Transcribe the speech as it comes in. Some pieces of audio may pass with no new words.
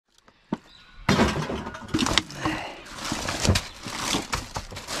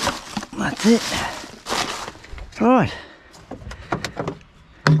That's it. Right.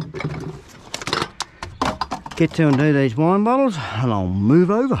 Get to and do these wine bottles and I'll move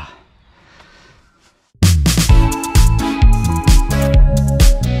over.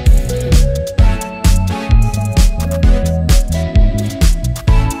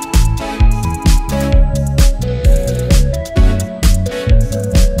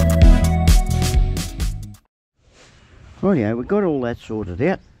 Rightio, we got all that sorted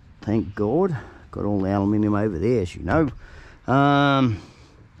out, thank God. Got all the aluminium over there, as you know. Found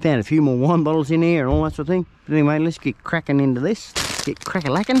a few more wine bottles in there and all that sort of thing. But anyway, let's get cracking into this. Get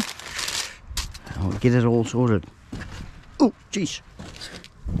crack-a-lacking. I'll get it all sorted. Oh, jeez.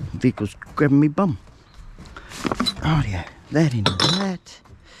 Vehicle's grabbing me bum. Rightio, that into that.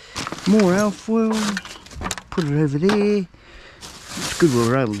 More alfoil. Put it over there. It's good we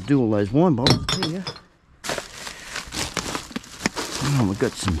were able to do all those wine bottles. There you go. Oh, we've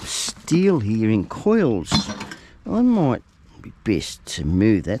got some steel here in coils. I might be best to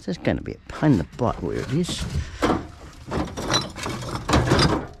move that. That's going to be a pain in the butt where it is.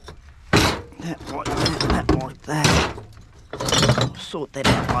 That like that, that like that. I'll sort that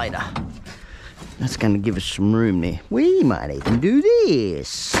out later. That's going to give us some room there. We might even do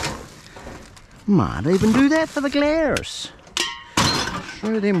this. Might even do that for the glares.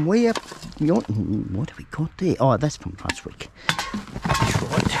 Throw them way up. What have we got there? Oh, that's from last week. That's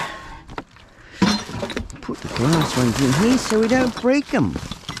right. Put the glass ones in here so we don't break them.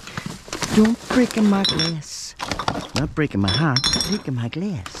 Don't break my glass. Not breaking my heart, breaking my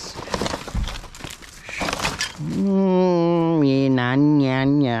glass. Yeah,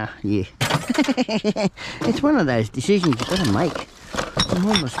 nah. Yeah. It's one of those decisions you've got to make. I'm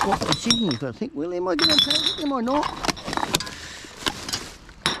on the spot decision. You've got to think, well, am I going to take it? Am I not?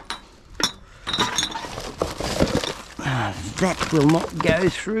 That will not go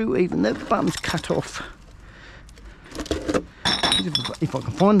through, even though the bum's cut off. If I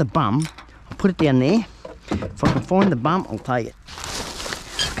can find the bum, I'll put it down there. If I can find the bum, I'll take it.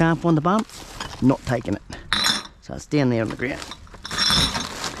 If I can't find the bum, not taking it. So it's down there on the ground.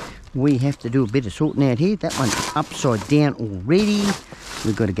 We have to do a bit of sorting out here. That one's upside down already.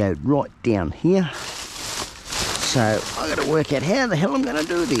 We've got to go right down here. So I've got to work out how the hell I'm going to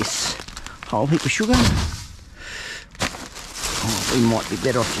do this. Whole heap of sugar. Oh, we might be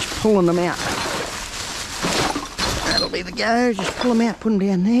better off just pulling them out. That'll be the go. Just pull them out, put them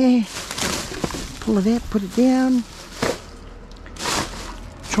down there. Pull it out, put it down.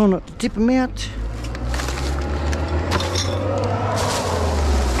 Try not to dip them out.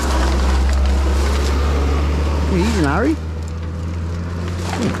 He's in a hurry.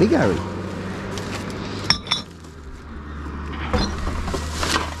 He's a big hurry.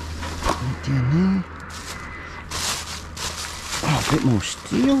 Right down there. Oh, a bit more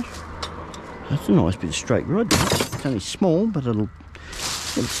steel. That's a nice bit of straight rod. It's only small, but it'll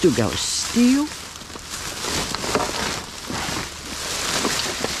still go as steel.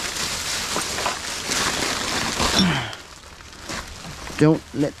 Don't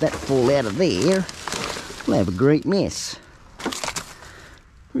let that fall out of there. We'll have a great mess.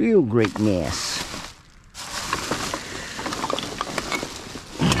 Real great mess.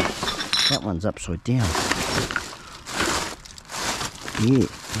 That one's upside down. Yeah,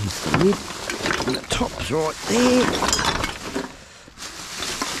 there's the lid. And the top's right there.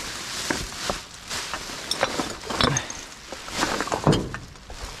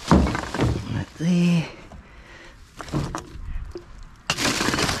 Right there.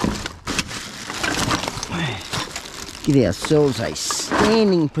 Give ourselves a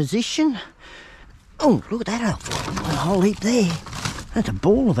standing position. Oh, look at that alfoil. A whole heap there. That's a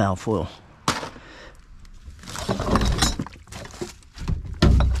ball of alfoil.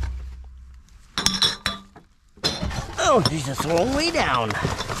 Oh, geez, that's a long way down.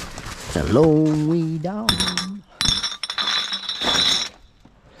 It's a long way down.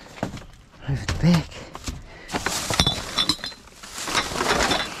 Over the back.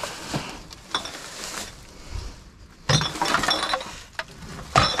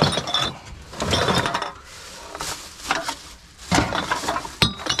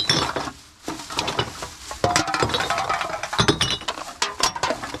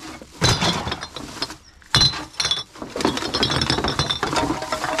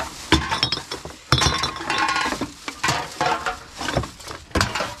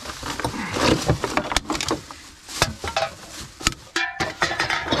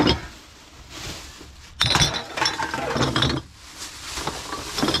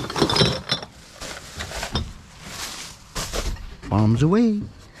 Bombs away.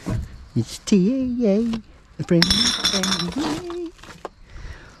 It's TAA, a friendly family.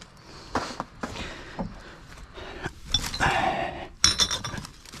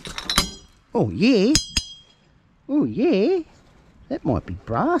 Oh yeah. Oh yeah. That might be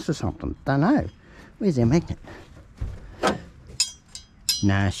brass or something. Don't know. Where's our magnet?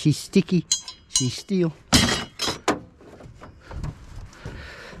 Nah, she's sticky. She's steel.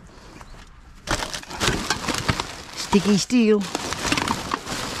 Sticky steel.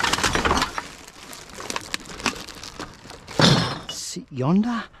 Sit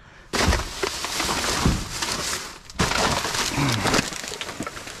yonder.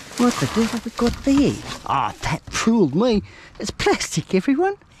 What the devil have we got there? Ah, that fooled me. It's plastic,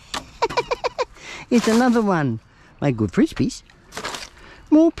 everyone. It's another one. Made good frisbees.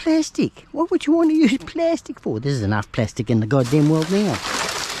 More plastic. What would you want to use plastic for? There's enough plastic in the goddamn world now.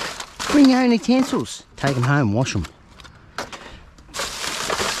 Bring your own utensils. Take them home, wash them.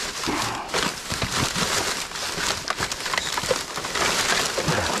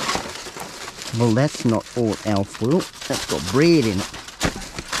 Well, that's not all alfoil. That's got bread in it.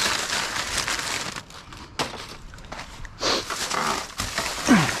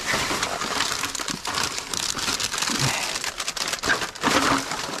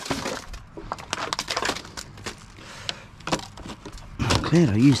 Glad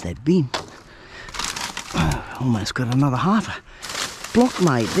I used that bin. Oh, almost got another half a block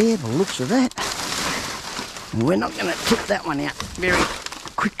made there by the looks of that. And we're not going to tip that one out very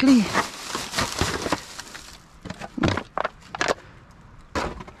quickly.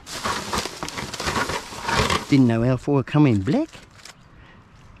 Didn't know alfoil come in black.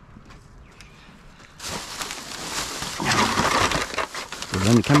 It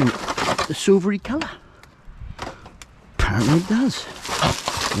only come in the silvery colour. Apparently it does.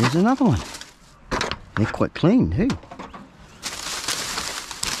 There's another one. They're quite clean too.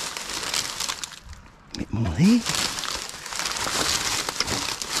 A bit more there.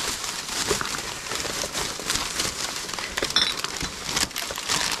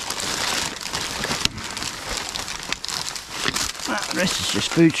 The rest is just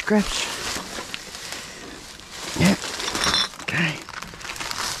food scraps. Yep. Okay.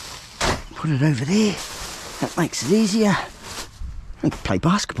 Put it over there. That makes it easier. I can play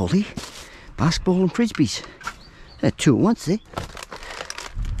basketball here. Basketball and frisbees. Two at once there.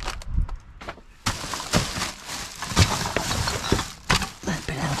 That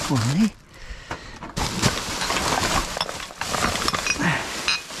bit out for there.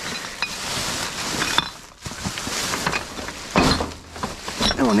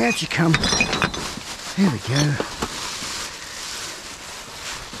 Oh, now you come. There we go.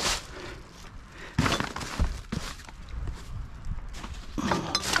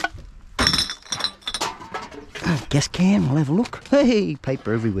 Gas can, we'll have a look. Hey,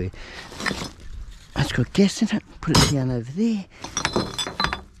 paper everywhere. That's got gas in it. Put it down over there.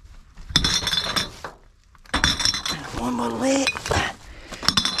 One bottle there.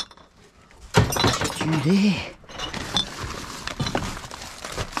 You there.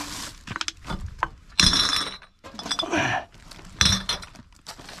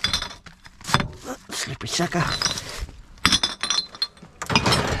 Slippery sucker.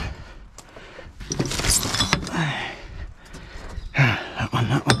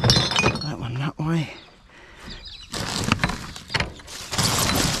 That one that way.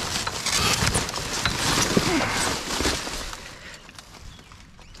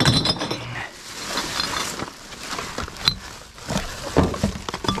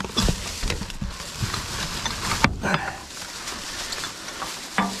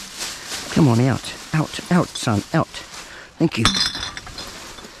 Come on, out, out, son, out. Thank you.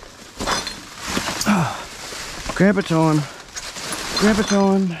 Oh, grab it on. Grab it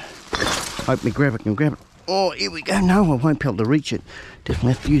on. Hope me grabber can grab it. Oh, here we go. No, I won't be able to reach it.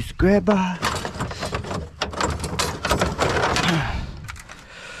 Definitely have to use the grabber.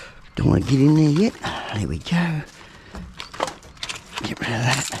 Don't want to get in there yet. There we go. Get rid of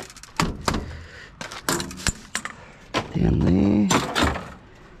that. Down there.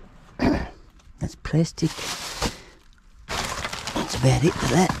 That's plastic. That's about it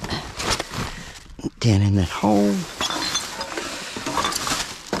for that. Down in that hole.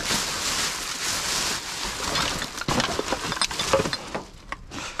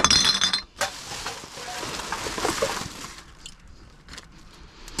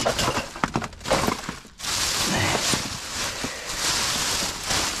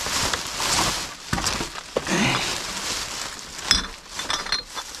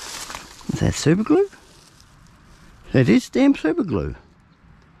 Is that super glue? That is damn super glue.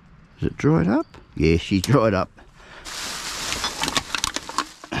 Is it dried up? Yeah, she's dried up.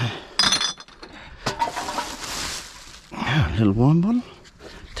 A little wine bottle.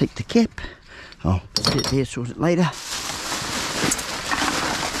 Take the cap. I'll put it there, sort it later.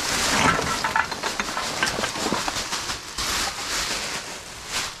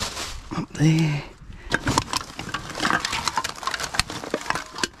 Up there.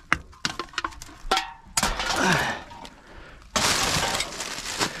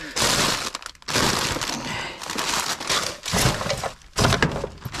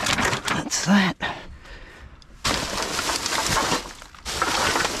 That's that.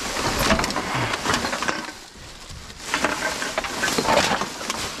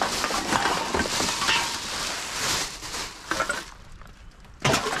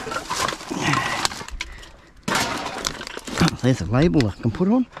 There's a label I can put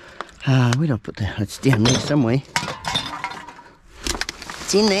on. Where do I put that? It's down there somewhere.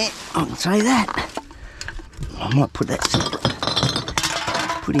 It's in there, I can say that. I might put that separate.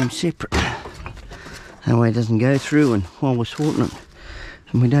 Put him separate. That way it doesn't go through and while we're sorting it.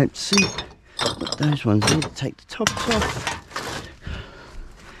 And we don't see it. Put those ones there to take the tops off.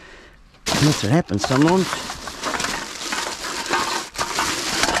 And that's what happens sometimes.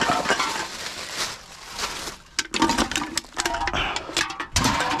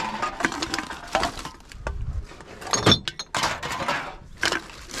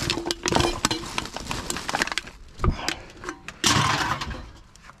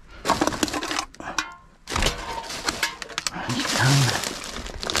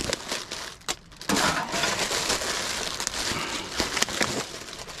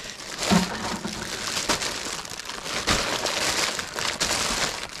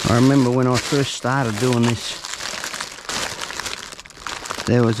 I remember when I first started doing this,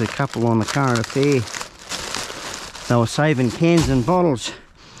 there was a couple on the current affair. They were saving cans and bottles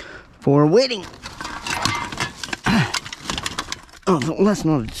for a wedding. I thought, well, that's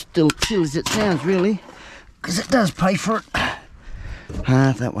not as still chill as it sounds really, because it does pay for it.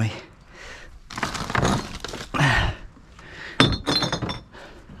 That way.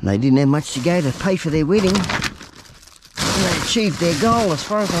 They didn't have much to go to pay for their wedding. They achieved their goal as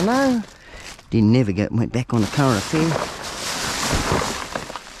far as I know. Didn't never went back on the current affair.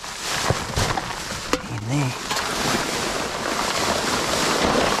 In there.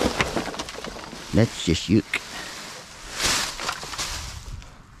 That's just yuck.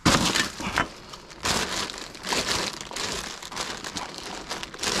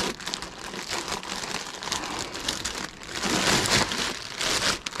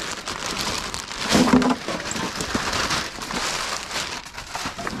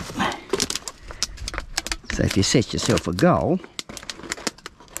 So if you set yourself a goal,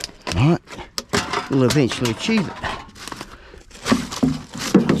 right, you'll eventually achieve it.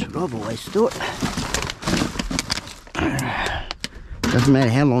 That's what I've always thought. Doesn't matter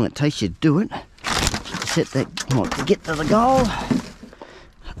how long it takes you to do it. Set that, like, to get to the goal.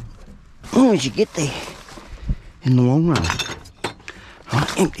 As long as you get there in the long run.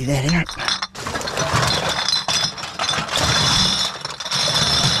 Right, empty that out.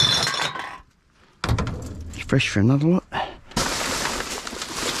 Fresh for another lot.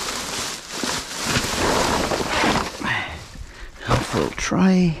 A full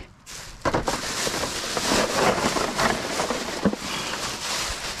tray.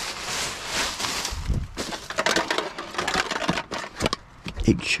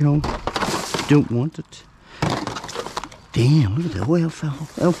 Eggshell. Don't want it. Damn, look at the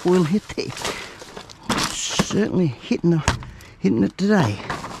alfoil hit there. Certainly hitting it today.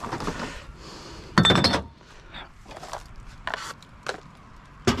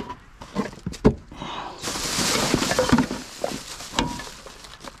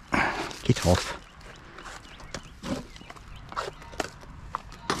 Get off.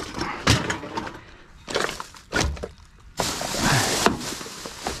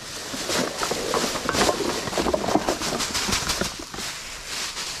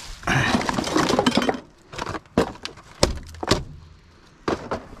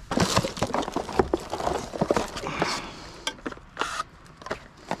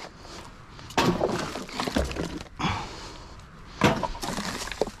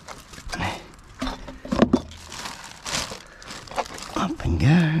 Up and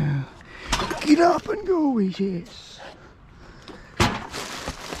go. Get up and go, yes.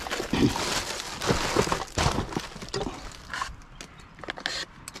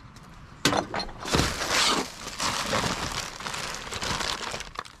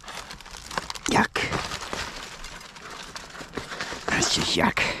 Yuck. That's just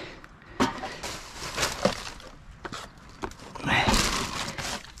yuck.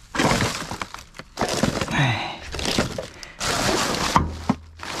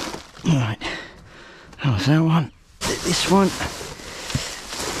 Right, that was that one. This one.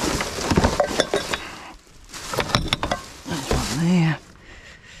 There's one there.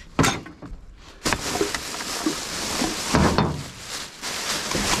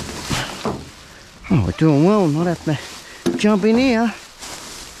 Oh, we're doing well, not having to jump in here.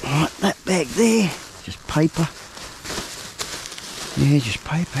 Right, that bag there, just paper. Yeah, just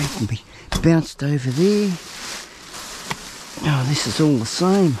paper, it can be bounced over there. Oh, this is all the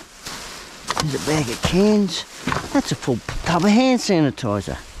same. There's a bag of cans. That's a full tub of hand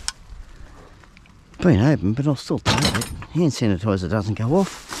sanitizer. Been open, but I'll still take it. Hand sanitizer doesn't go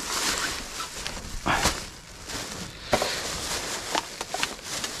off.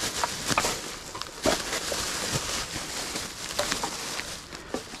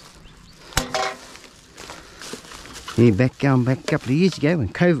 Yeah, going back a couple of years ago when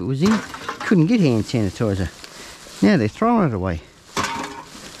COVID was in, couldn't get hand sanitizer. Now they're throwing it away.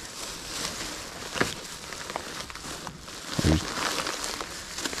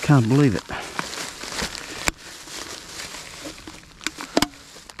 Can't believe it.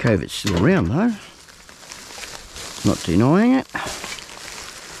 COVID's still around though. Not denying it.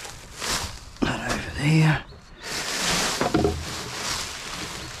 That over there.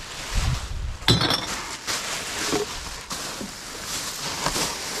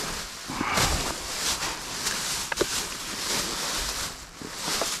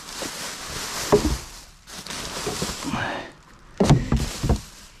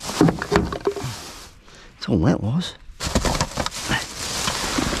 That's all that was.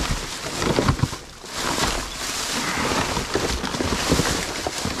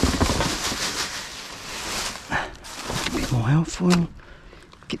 A bit more alfoil.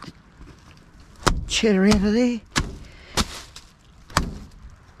 Get the cheddar out of there.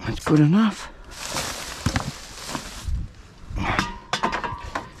 That's good enough.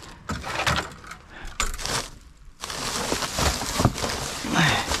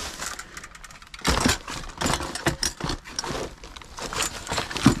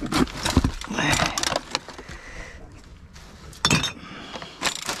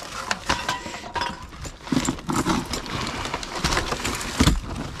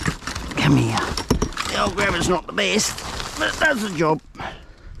 Come here. The old grabber's not the best, but it does the job.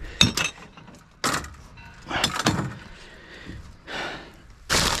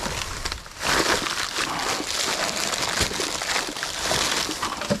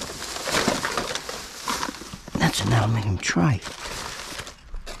 That's an aluminium tray.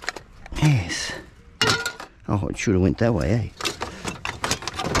 Yes. Oh, it should have went that way, eh?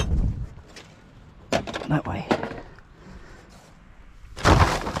 That way.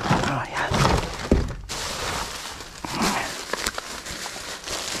 Oh, yeah.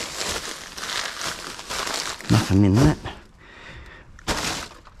 Nothing in that.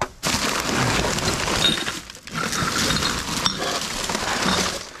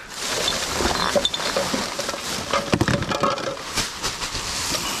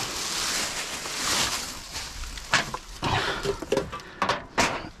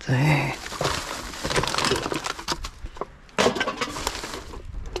 There.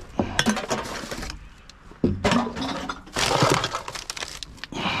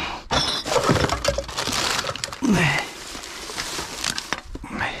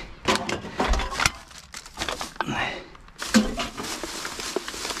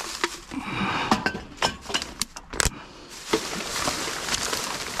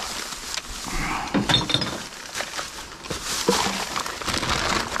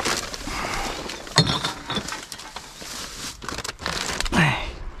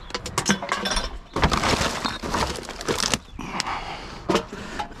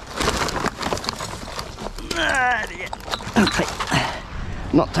 Okay.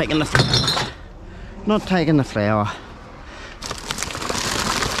 Not taking the flour.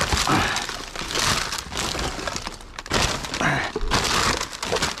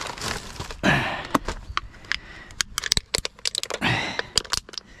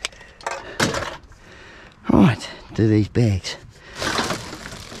 Right, do these bags.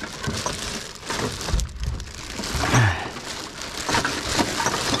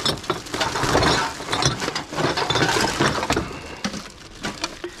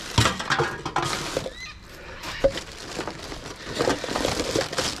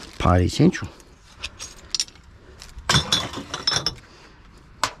 Party Central.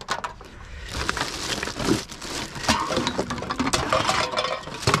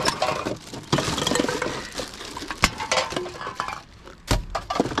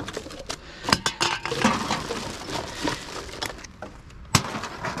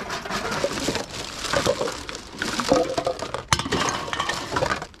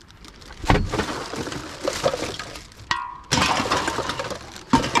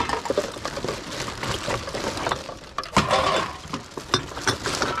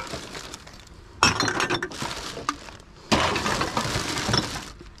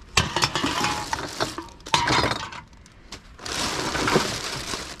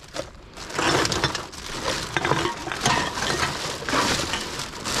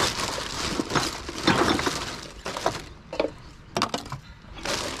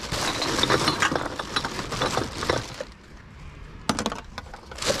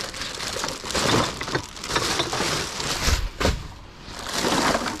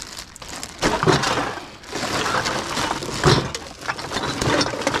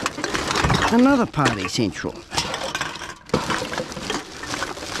 Another party central.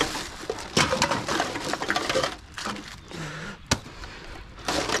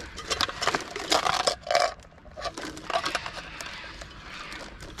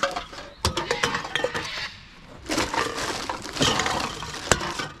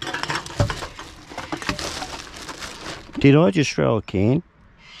 Did I just throw a can?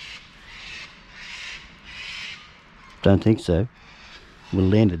 Don't think so. We'll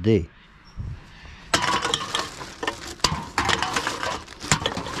land it there.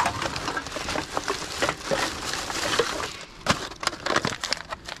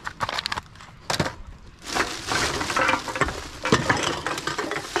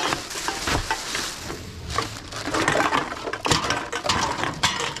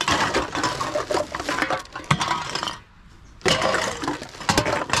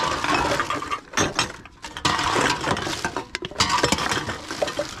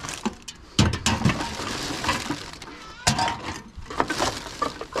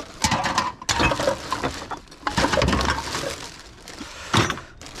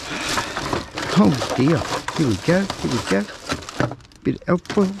 Oh dear, here we go, bit of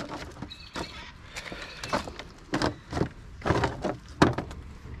elk oil.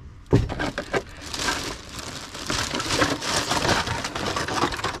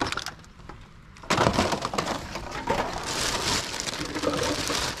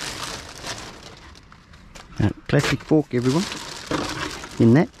 Plastic fork, everyone.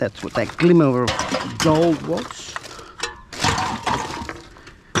 In that's what that glimmer of gold was.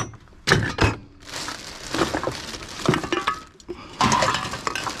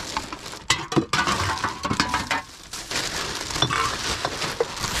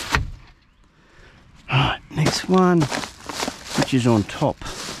 Next one, which is on top,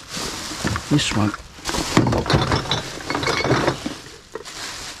 this one.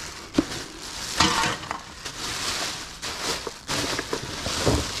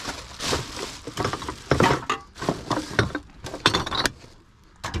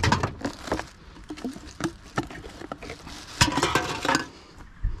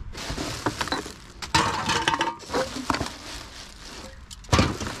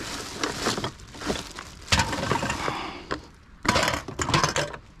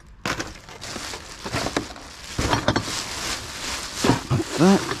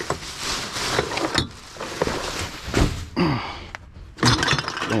 That.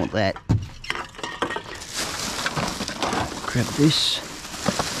 Don't want that. Grab this.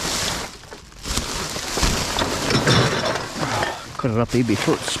 Got it up here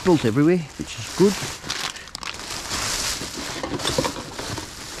before it's spilt everywhere, which is good.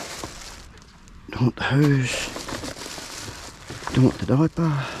 Don't want the hose. Don't want the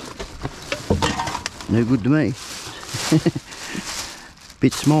diaper. No good to me.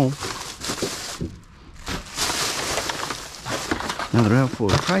 Bit small. Another alfoil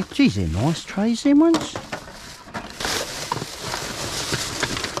tray. Geez, they're nice trays, them ones.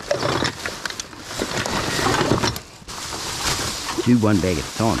 Do one bag at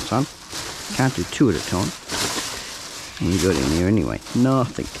a time, son. Can't do two at a time. And you got in there anyway.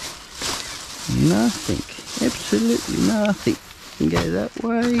 Nothing. Nothing. Absolutely nothing. You can go that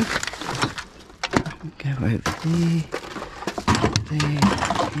way. Go over there. There.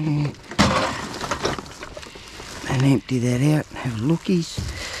 And empty that out and have lookies.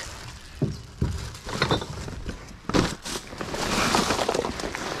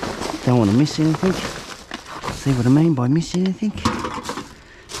 Don't want to miss anything. See what I mean by miss anything?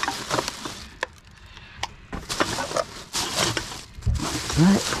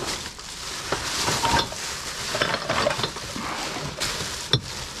 That.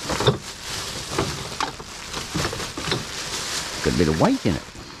 Got a bit of weight in it.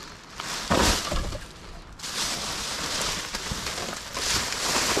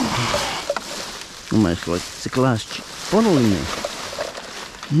 Almost like it's a glass bottle in there.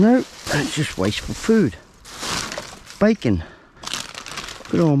 No, that's just wasteful food. Bacon.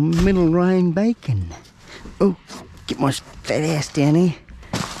 Good old middle rain bacon. Oh, get my fat ass down here.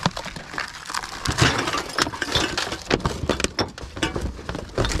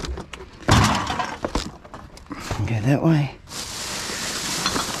 Go that way.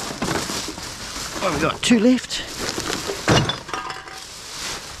 Oh, we've got two left.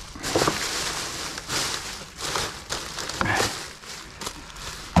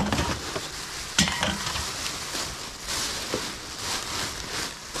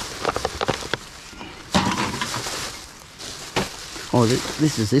 Oh,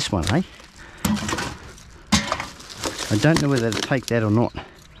 this is this one, eh? I don't know whether to take that or not.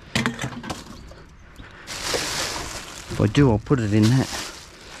 If I do, I'll put it in that.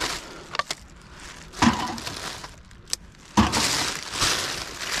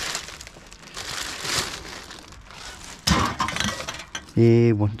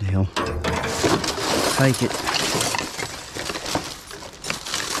 Yeah, what the hell. Take it.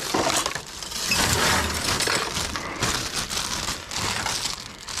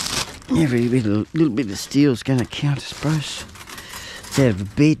 Every little bit of steel is going to count, I suppose. It's out of a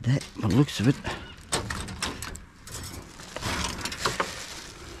bed, that, by the looks of it.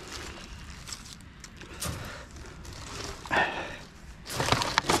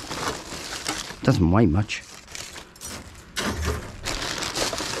 Doesn't weigh much.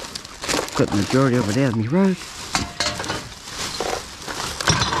 Got the majority of it out of my road.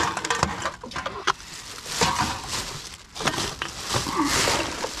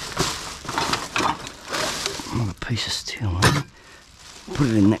 Another piece of steel on. Put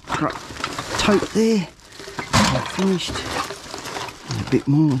it in that tote there. All finished. And a bit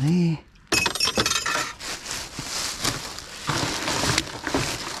more there.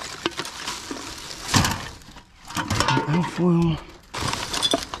 Alfoil.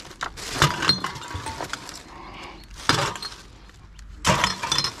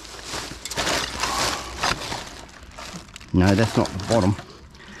 No, that's not the bottom.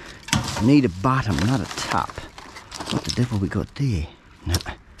 Need a bottom, not a top. What the devil we got there? No.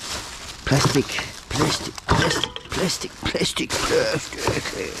 Plastic, plastic, plastic, plastic, plastic,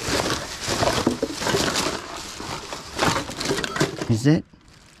 plastic. Is that?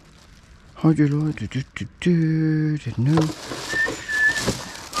 Hydrolyte, no.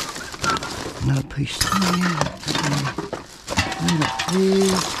 Another piece there. Right up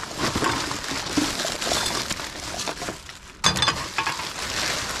there.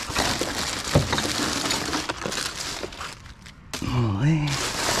 More there.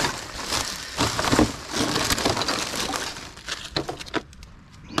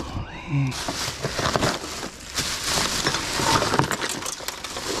 More there.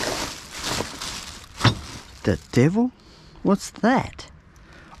 The devil? What's that?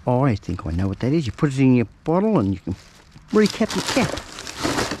 Oh, I think I know what that is. You put it in your bottle and you can recap your cap.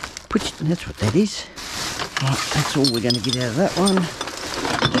 That's what that is. Right, that's all we're going to get out of that one.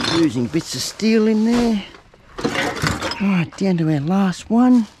 Just losing bits of steel in there. Right, down to our last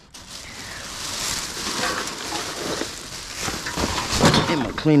one. Then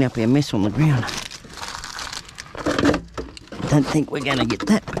we'll clean up our mess on the ground. Don't think we're going to get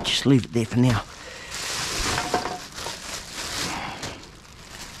that, but just leave it there for now.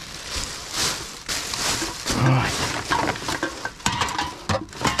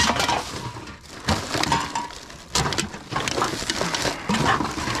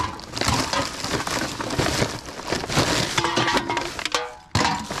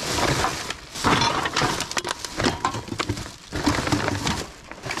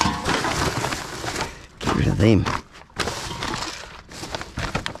 Them.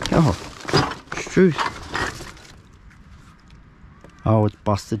 Oh, truth. Oh, it's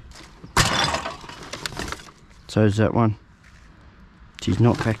busted. So's that one. She's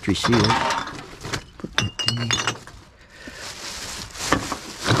not factory sealed. Put that there.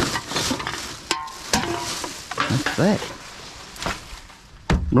 That's that.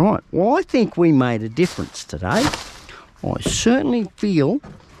 Right, well, I think we made a difference today. I certainly feel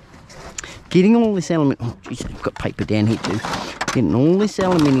getting all this aluminium, oh geez, I've got paper down here too. Getting all this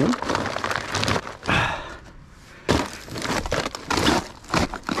aluminium.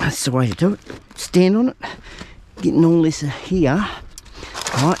 That's the way to do it. Stand on it. Getting all this here.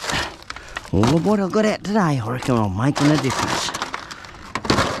 Right. All of what I got out today, I reckon I'm making a difference.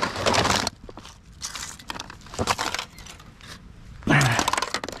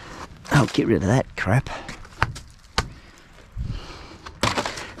 I'll get rid of that crap.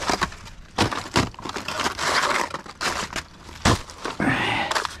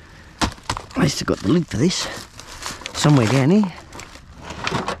 I still got the lid for this somewhere down here.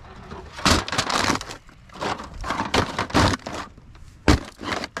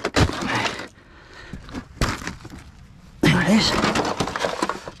 There it is.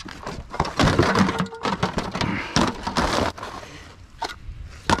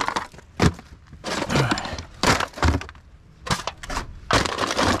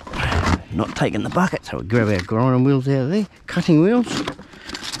 Not taking the bucket, so we grab our grinding wheels out of there, cutting wheels.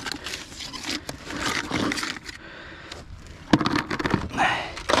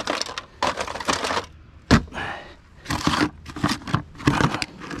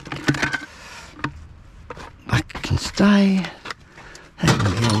 Stay. That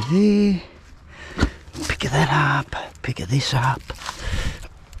can go there. Pick that up. Pick this up.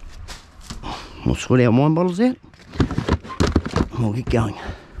 We'll sort our wine bottles out. And we'll get going.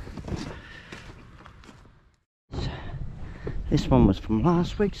 This one was from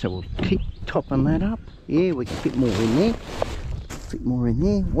last week, so we'll keep topping that up. Yeah, we can fit more in there. fit more in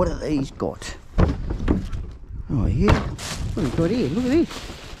there. What have these got? Oh yeah, what have we got here? Look at this.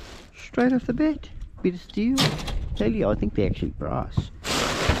 Straight off the bat. Bit of steel. Tell you, I think they're actually brass.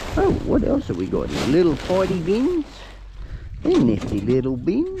 Oh, what else have we got here? Little fighty bins. They're nifty little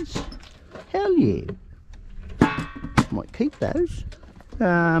bins. Hell yeah. Might keep those.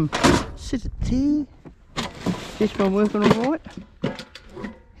 Sit it there. This one working alright?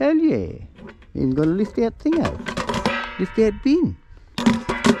 Hell yeah. Even got a lift out thing out. Lift out bin.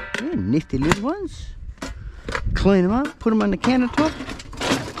 Yeah, nifty little ones. Clean them up, put them on the countertop.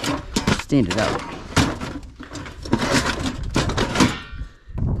 Stand it up.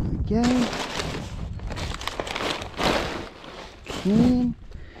 There we go. Can.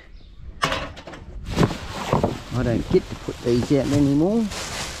 I don't get to put these out anymore.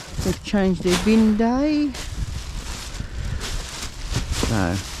 They've changed their bin day. So,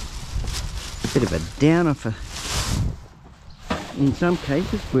 a bit of a downer for, in some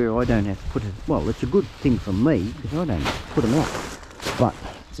cases, where I don't have to put it. Well, it's a good thing for me because I don't have to put them out. But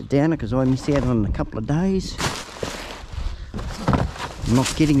it's a downer because I miss out on a couple of days. I'm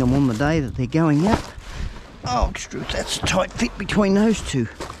not getting them on the day that they're going out. Oh, extrude, that's a tight fit between those two.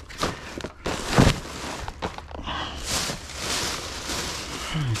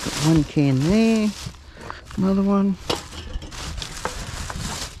 I've got one can there, another one.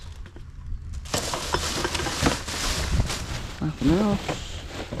 Nothing else.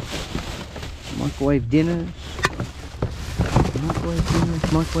 Microwave dinners.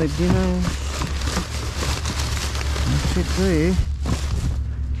 Microwave dinners. That's it there.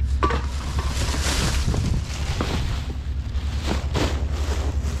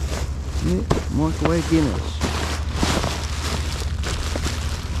 Yeah, microwave dinners.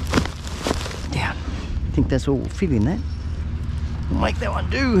 Down. I think that's all we'll fit in that. We'll make that one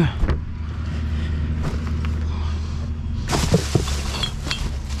do.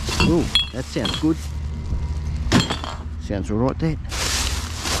 Oh, that sounds good. Sounds alright that.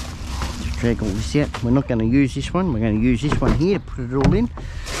 Just drag all this out. We're not going to use this one. We're going to use this one here to put it all in.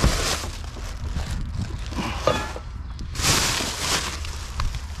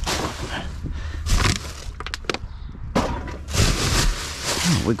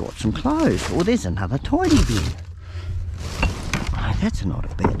 Oh, we got some clothes. Oh, there's another tidy bin. Oh, that's not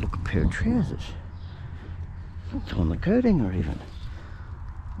a bad looking pair of trousers. It's on the coat hanger even.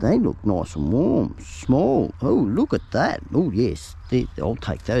 They look nice and warm, small. Oh, look at that. Oh, yes, I'll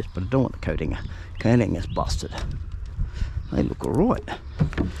take those, but I don't want the coat hanger. Coat hanger's busted. They look all right.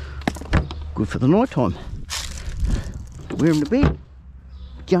 Good for the night time. Wear them to bed.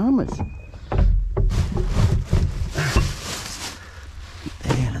 Pajamas. Get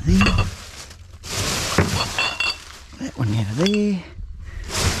that out of there. That one out of there.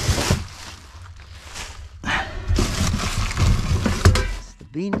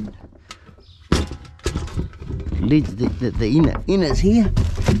 Bin. Lids, the inner's here.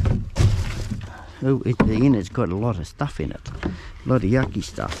 Oh, the inner's got a lot of stuff in it. A lot of yucky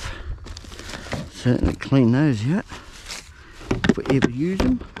stuff. Certainly clean those out. If we ever use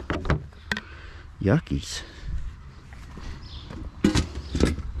them. Yuckies.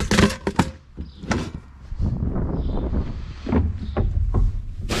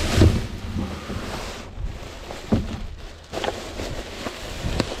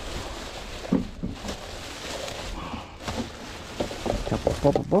 Couple of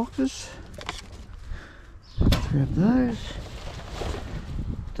popper boxes. Grab those.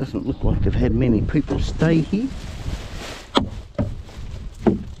 Doesn't look like they've had many people stay here.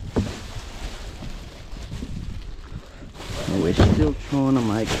 And we're still trying to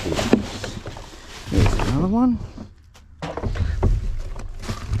make this. There's another one.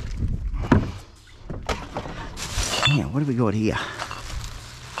 Now, what have we got here?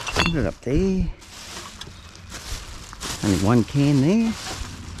 Put it up there. Only one can there.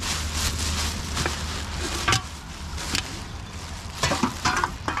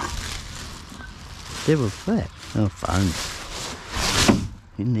 Devil's that? Oh, foam.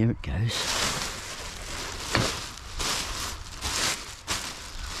 In there it goes.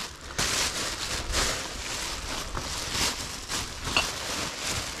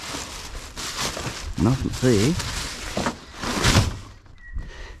 Nothing there.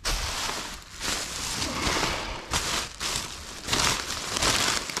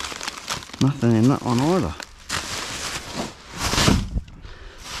 Nothing in that one either.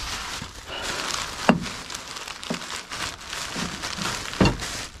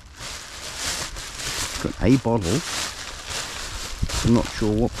 Got a bottle. I'm not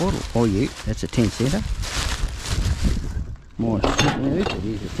sure what bottle. Oh yeah, that's a 10 center. Might have it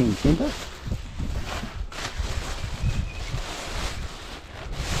is a 10 center.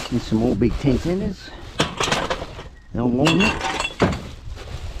 And some more big 10 centers. They'll warm it.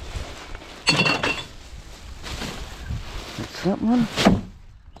 That's that one.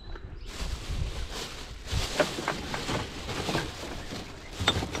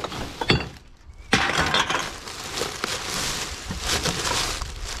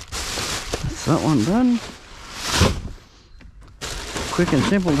 That's that one done. Quick and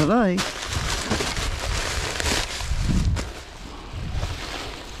simple today.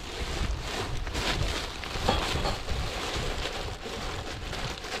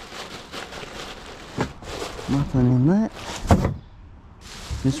 Nothing in that.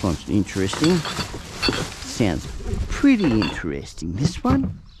 This one's interesting. Sounds pretty interesting, this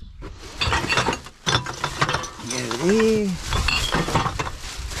one. Go there.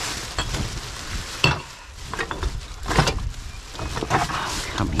 Oh,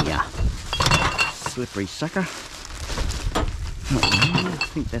 come here. Slippery sucker. I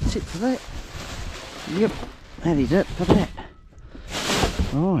think that's it for that. Yep, that is it for that.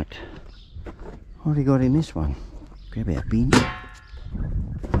 Right. What have you got in this one? Grab our bin.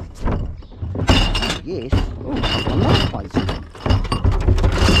 Yes. Oh, the number plates.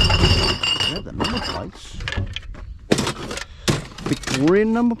 Grab the number plates.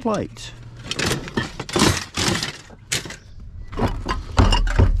 Victorian number plates.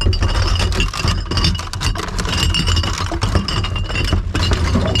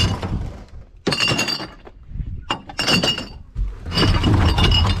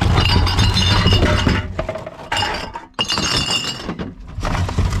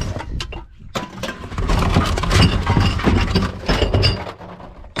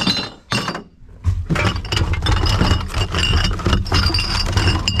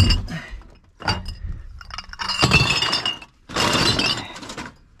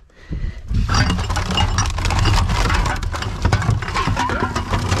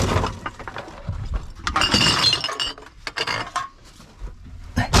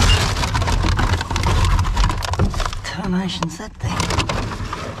 Tarnation's that thing?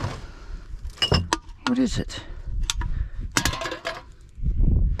 What is it?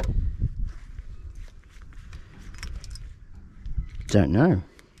 Don't know.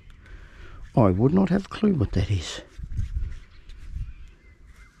 I would not have a clue what that is.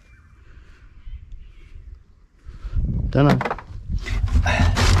 Don't know.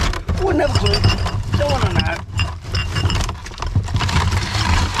 Wouldn't have a clue. Don't want to know.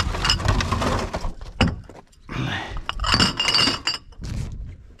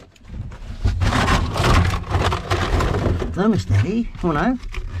 Thermostat here, oh no,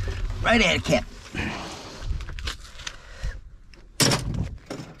 radiator cap.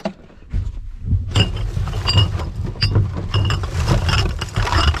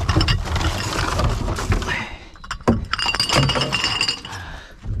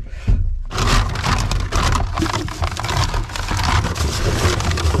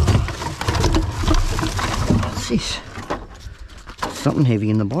 What's this? Something heavy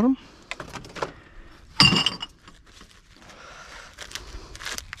in the bottom.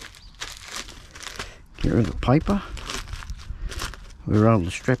 Get rid of the paper. We were able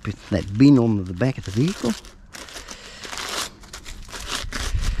to strap that bin onto the back of the vehicle.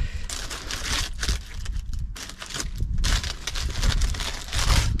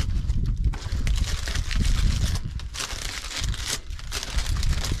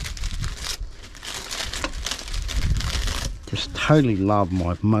 Just totally love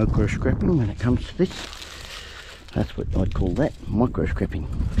my micro scrapping when it comes to this. That's what I'd call that, micro scrapping.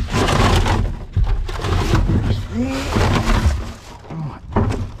 There. Right.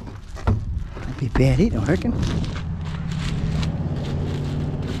 That'd be about it, I reckon.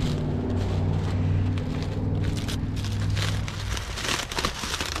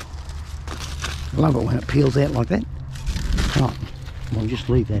 I love it when it peels out like that. Right, we'll just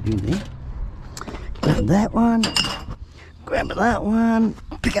leave that in there. Grab that one, grab that one,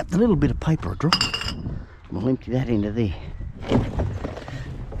 pick up the little bit of paper I dropped. We'll empty that into there.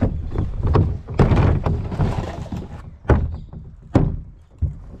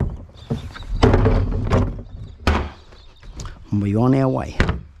 And we're on our way.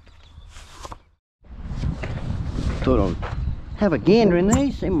 Thought I'd have a gander in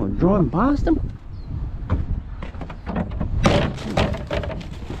these, see when we're driving past them.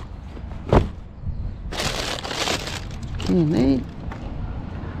 In there.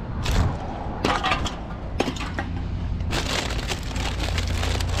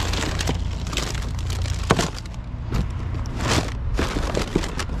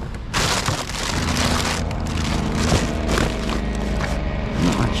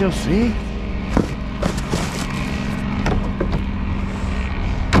 You'll see.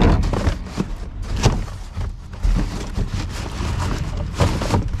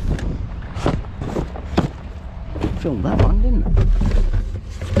 filled that one, didn't it?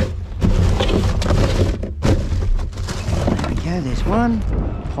 There we go, there's one.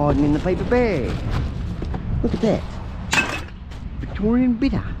 Hiding in the paper bag. Look at that. Victorian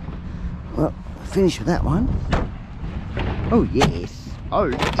bitter. Well, finished with that one. Oh yes. Oh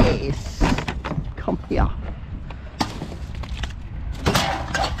yes. Come here.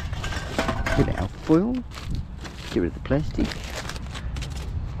 Bit of alfoil. Get rid of the plastic.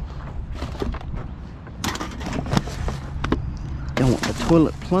 Don't want the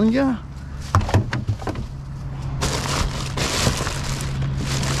toilet plunger.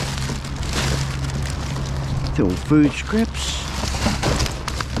 Fill food scraps.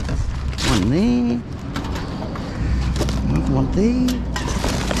 One there. Another one there.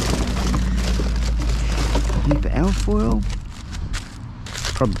 Heap of alfoil.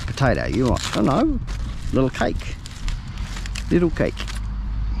 Probably potato, you right? I don't know. Little cake. Little cake.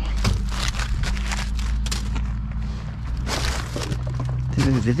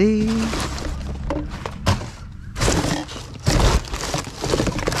 Da-da-da-da.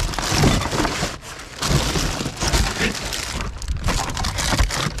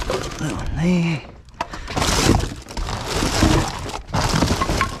 That one there.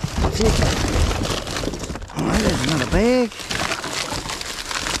 That's it. Alright, there's another bag.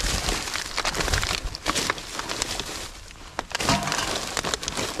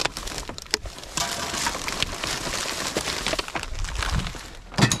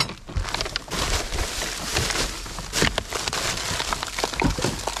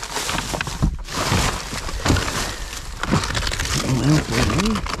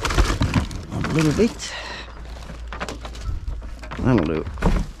 A little bit. That'll do.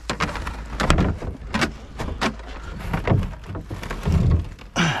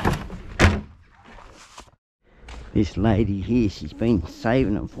 This lady here, she's been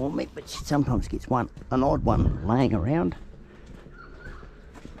saving them for me, but she sometimes gets an odd one laying around.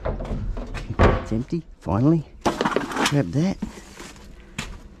 It's empty, finally. Grab that.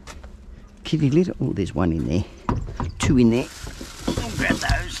 Kitty litter. Oh, there's one in there. Two in there. I'll grab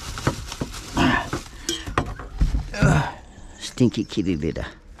those. Stinky kitty litter.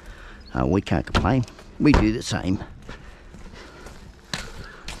 Oh, we can't complain. We do the same.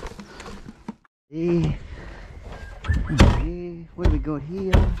 There. What do we got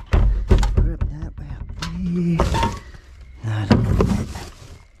here? Grab that way up there. No, I don't want that.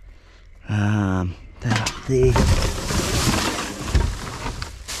 That up there.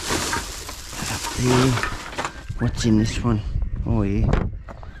 That up there. What's in this one? Oh yeah.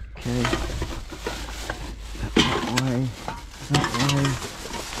 Okay. That way. That way.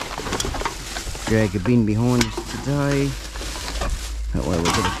 Drag a bin behind us today. That way we'll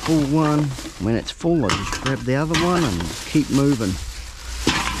get a full one. When it's full, I'll just grab the other one and keep moving.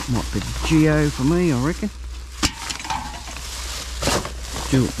 Might be the geo for me, I reckon.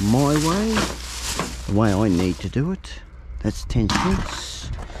 Do it my way. The way I need to do it. That's 10 cents.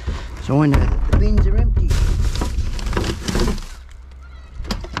 So I know that the bins are empty.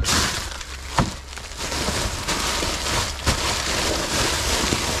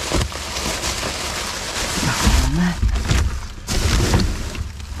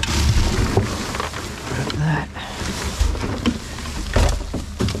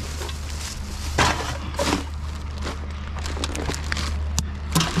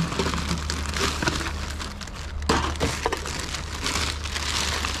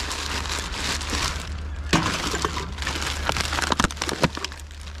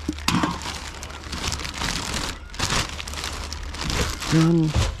 Done.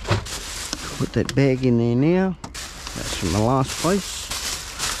 Put that bag in there now. That's from the last place.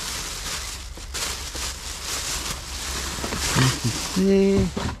 There.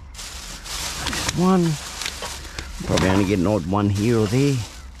 There's one. Probably only get an odd one here or there.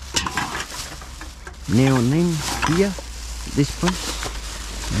 Now and then here at this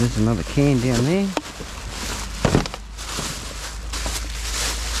place. There's another can down there.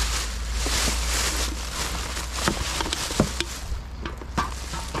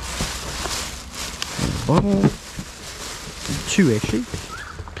 Bottle, two actually,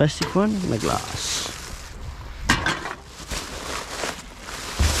 plastic one and a glass.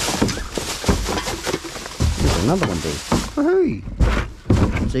 There's another one there. Woohoo!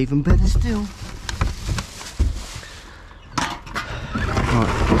 It's even better still. Right,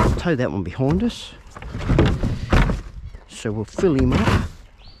 I'll tow that one behind us. So we'll fill him up.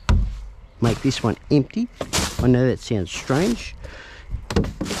 Make this one empty. I know that sounds strange.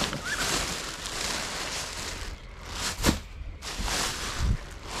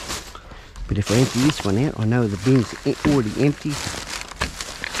 But if I empty this one out, I know the bin's already empty.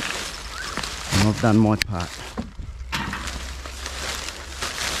 And I've done my part.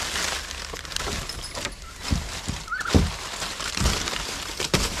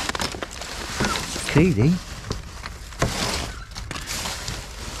 key there.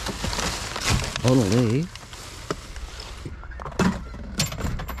 Bottle there.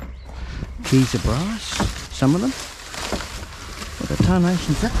 Keys of brass, some of them. What a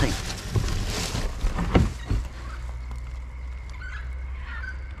tarnation's that thing?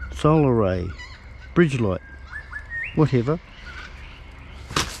 Solar array, bridge light, whatever.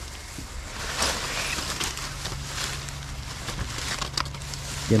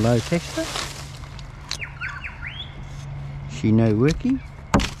 Yellow texture. She no working.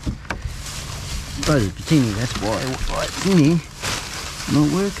 Suppose it's tinny, that's why it's in here.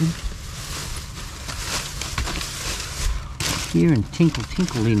 Not working. Here and tinkle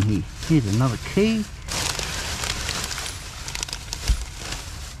tinkle in here. Here's another key.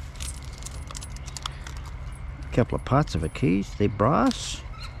 A couple of parts of the keys, they're brass.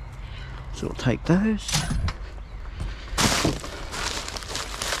 So we'll take those.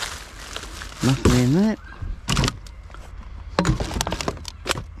 Nothing in that.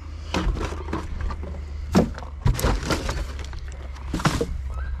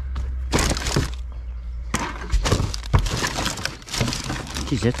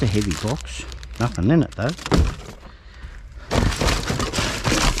 Geez, that's a heavy box. Nothing in it though.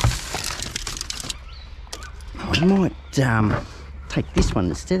 I might take this one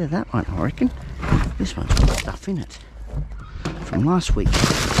instead of that one, I reckon. This one's got stuff in it from last week.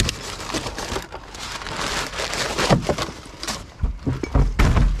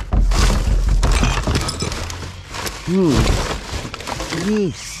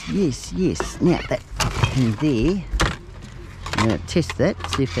 Yes. Now that in there, I'm going to test that,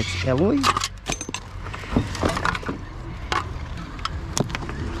 see if that's alloy.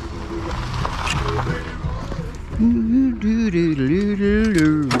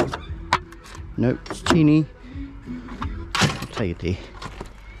 Nope, it's tinny. I'll take it there.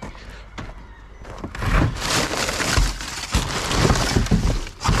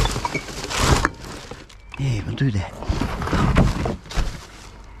 Yeah, we'll do that.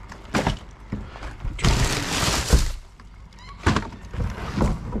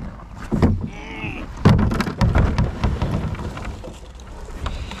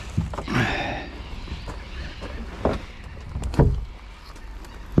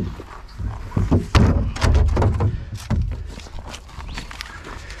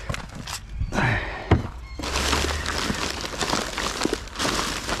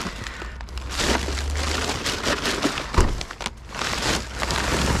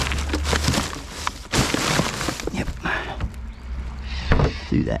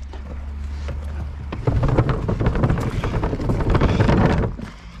 Do that.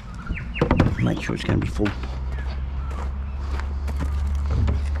 Make sure it's going to be full.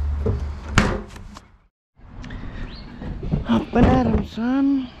 Up and at 'em,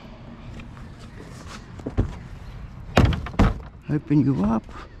 son. Open you up.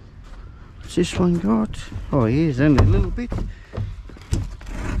 What's this one got? Oh, here's only a little bit. Put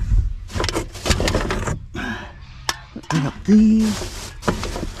that up there.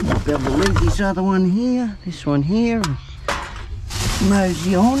 I'll be able to leave this other one here, this one here,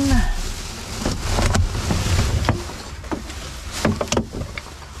 mosey on.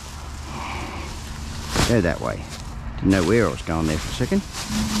 Go that way. Didn't know where I was going there for a second.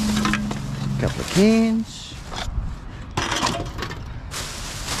 A couple of cans.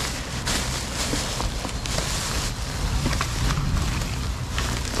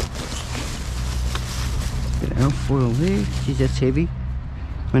 Bit of alfoil there. Geez, that's heavy.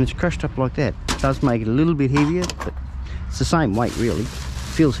 When it's crushed up like that, it does make it a little bit heavier, but it's the same weight really. It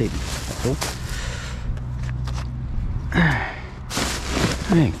feels heavy, that's all. I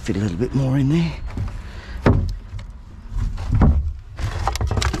can fit a little bit more in there.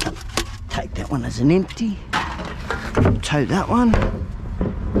 Take that one as an empty. Tow that one.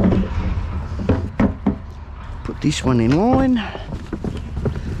 Put this one in line.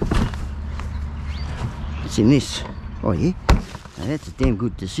 What's in this? Oh yeah. Now that's a damn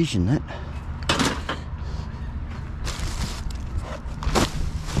good decision, that.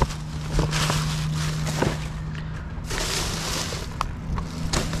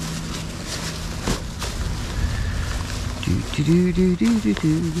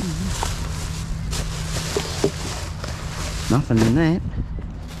 Nothing in that.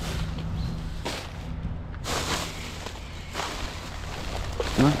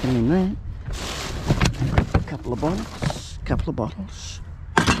 Nothing in that. A couple of bottles. Couple of bottles.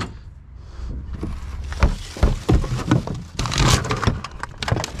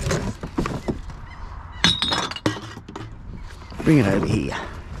 Bring it over here.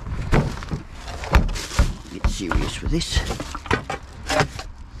 Get serious with this.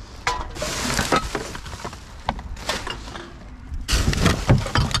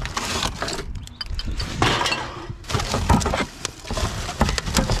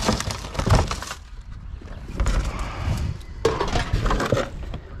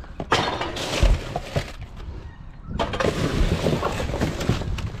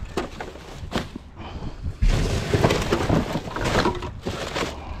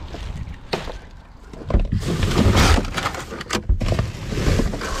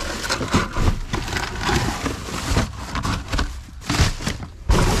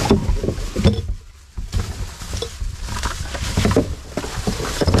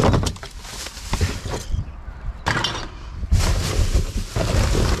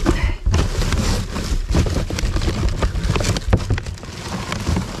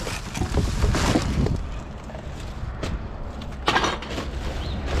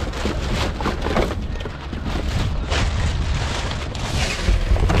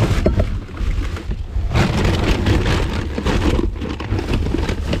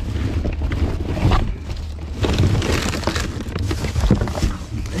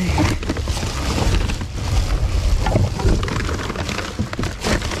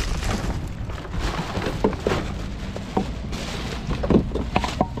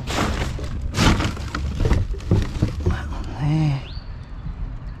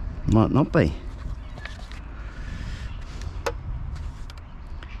 Might not be.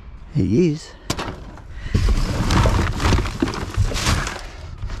 He is.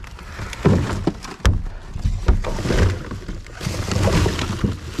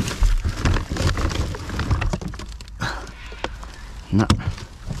 No.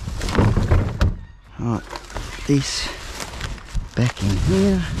 Right, this back in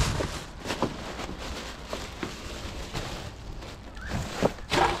here.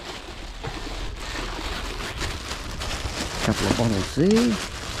 Couple of bottles there.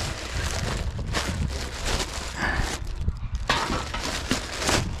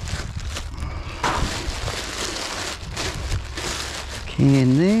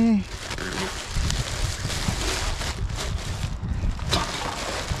 Can there.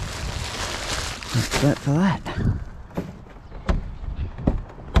 That's that for that.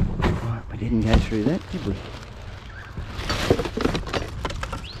 Right, we didn't go through that, did we?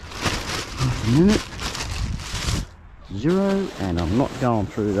 Wait a minute. 0, and I'm not going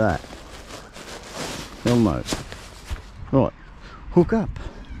through that. Hell no. Right, hook up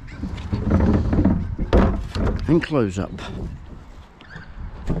and close up.